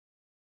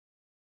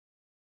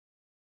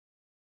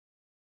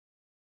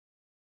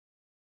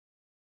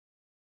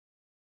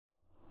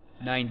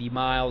90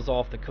 miles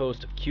off the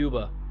coast of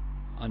Cuba,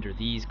 under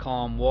these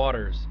calm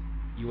waters,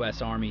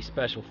 U.S. Army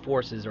Special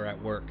Forces are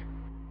at work.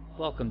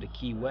 Welcome to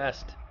Key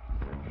West.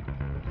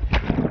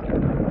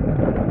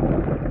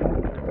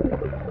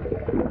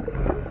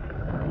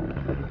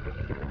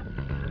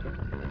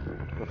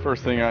 The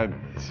first thing I'd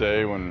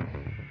say when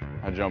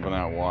I jump in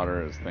that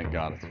water is thank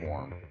God it's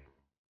warm.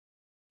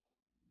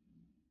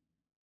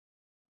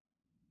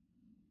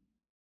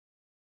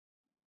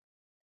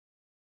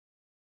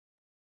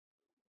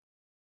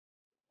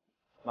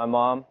 My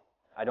mom,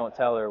 I don't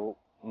tell her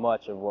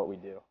much of what we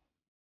do.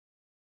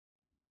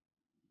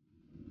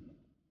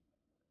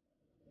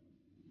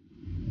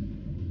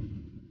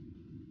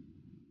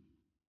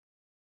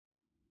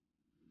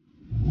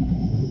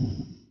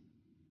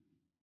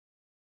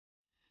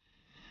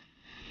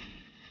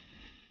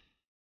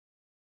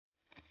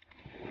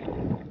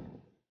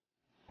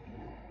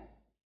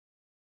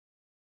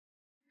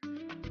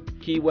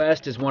 Key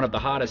West is one of the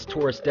hottest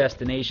tourist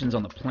destinations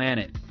on the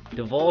planet.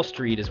 Duval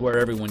Street is where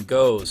everyone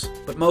goes,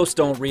 but most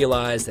don't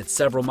realize that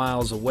several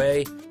miles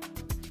away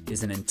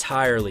is an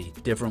entirely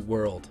different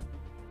world.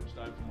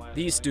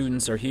 These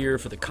students are here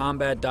for the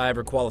Combat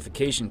Diver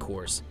Qualification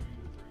course.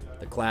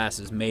 The class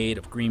is made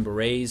of Green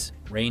Berets,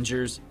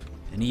 Rangers,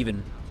 and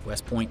even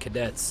West Point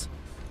cadets.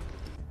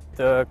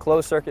 The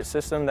closed circuit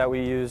system that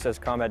we use as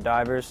combat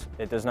divers,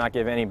 it does not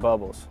give any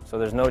bubbles, so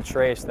there's no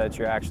trace that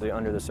you're actually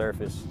under the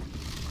surface.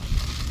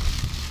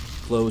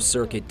 Closed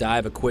circuit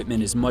dive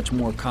equipment is much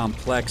more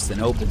complex than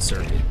open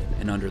circuit,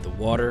 and under the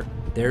water,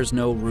 there's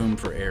no room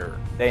for error.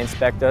 They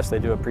inspect us, they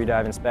do a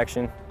pre-dive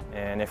inspection,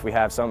 and if we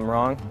have something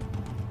wrong,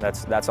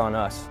 that's on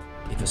us.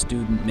 If a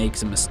student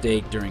makes a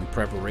mistake during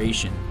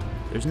preparation,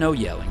 there's no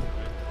yelling,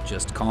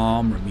 just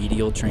calm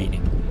remedial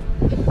training.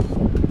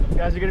 You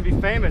guys are going to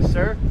be famous,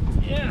 sir.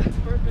 Yeah,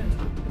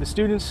 perfect. The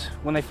students,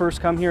 when they first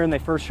come here and they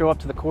first show up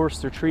to the course,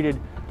 they're treated,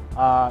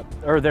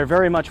 they're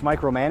very much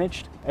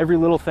micromanaged. Every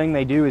little thing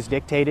they do is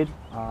dictated.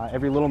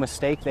 Every little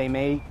mistake they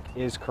make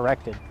is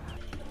corrected.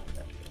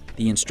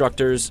 The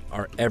instructors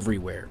are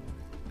everywhere.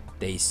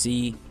 They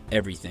see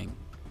everything.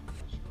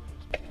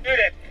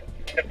 Students,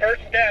 the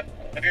first step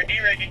of your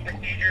de-rigging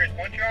procedure is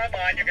once you're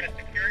online, you're going to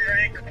secure your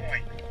anchor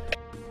point.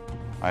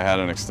 I had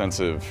an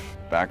extensive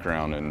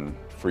background in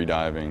free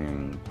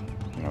diving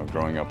and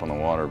growing up on the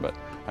water, but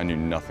I knew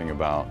nothing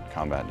about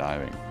combat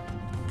diving.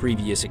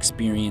 Previous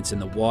experience in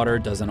the water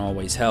doesn't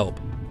always help.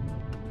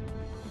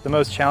 The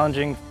most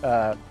challenging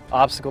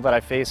obstacle that I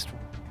faced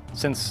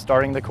since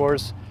starting the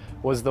course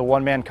was the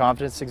one-man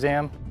confidence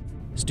exam.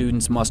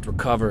 Students must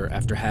recover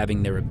after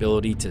having their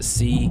ability to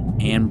see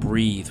and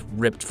breathe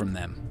ripped from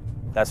them.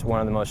 That's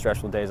one of the most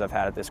stressful days I've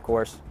had at this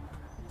course.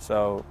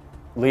 So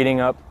leading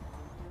up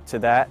to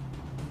that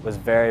was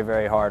very,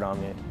 very hard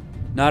on me.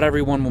 Not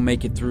everyone will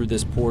make it through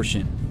this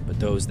portion, but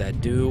those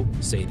that do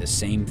say the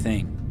same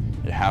thing.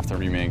 You have to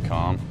remain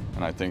calm,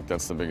 and I think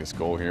that's the biggest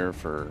goal here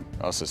for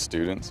us as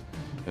students,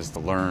 is to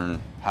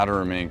learn how to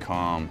remain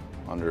calm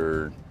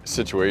under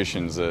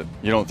situations that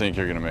you don't think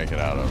you're going to make it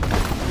out of.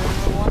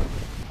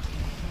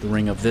 The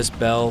ring of this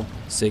bell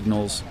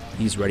signals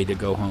he's ready to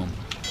go home.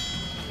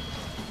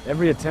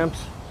 Every attempt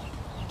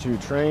to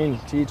train,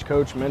 teach,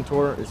 coach,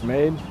 mentor is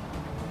made.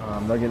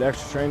 They'll get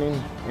extra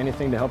training,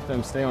 anything to help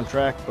them stay on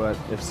track, but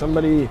if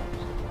somebody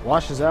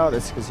washes out,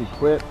 it's because he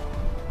quit,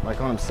 like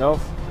on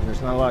himself, and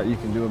there's not a lot you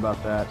can do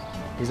about that.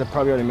 He's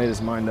probably already made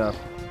his mind up.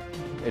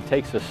 It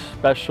takes a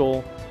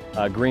special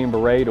Green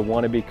Beret to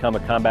want to become a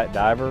combat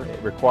diver.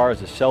 It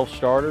requires a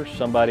self-starter,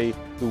 somebody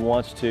who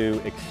wants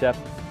to accept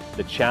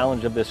the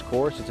challenge of this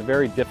course. It's a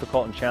very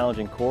difficult and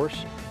challenging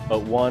course,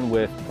 but one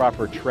with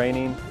proper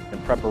training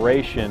and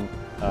preparation,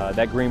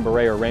 that Green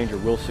Beret or Ranger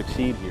will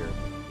succeed here.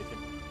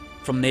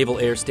 From Naval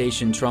Air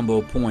Station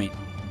Trumbo Point,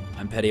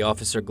 I'm Petty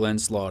Officer Glenn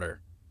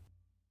Slaughter.